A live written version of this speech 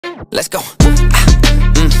Let's go.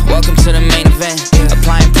 Welcome to the main event.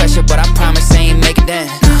 Applying pressure, but I promise I ain't making that.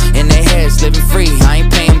 In their heads, living free, I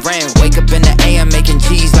ain't paying rent. Wake up in the AM, making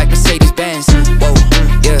G's like Mercedes-Benz. Whoa,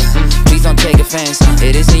 yeah, please don't take offense.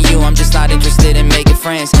 It isn't you, I'm just not interested in making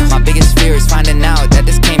friends. My biggest fear is finding out that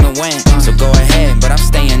this came and went. So go ahead, but I'm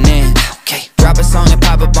staying in. Okay. Drop a song and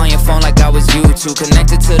pop up on your phone like I was YouTube.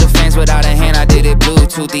 Connected to the fans without a hand, I did it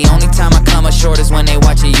Bluetooth. The only time I come up short is when they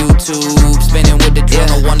watching YouTube. Spinning with the drill,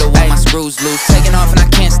 no wonder why my screws loose. Taking off and I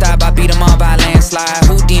can't stop, I beat them all by a landslide.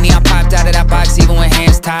 Houdini, I popped out of that box even with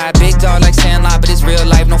hands tied. Big dog like Sandlot, but it's real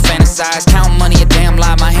life, no fantasize. Counting money a damn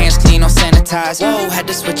lie, my hands clean, no sanitize. Whoa, had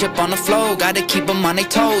to switch up on the flow, gotta keep them on their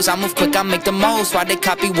toes. I move quick, I make the most, why they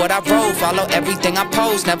copy what I wrote. Follow everything I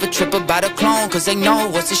post, never trip about a clone. Cause they know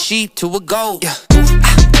what's a sheep to a goat. Yeah.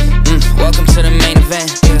 Welcome to the main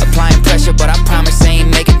event. Applying pressure, but I promise I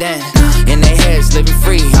ain't making that. In their heads, living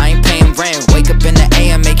free, I ain't paying rent. Wake up in the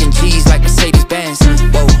AM, making G's like Mercedes-Benz.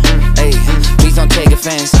 Whoa, hey, please don't take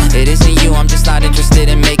offense. It isn't you, I'm just not interested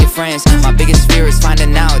in making friends. My biggest fear is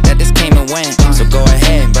finding out that this came and went. So go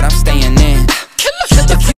ahead, but I'm staying in.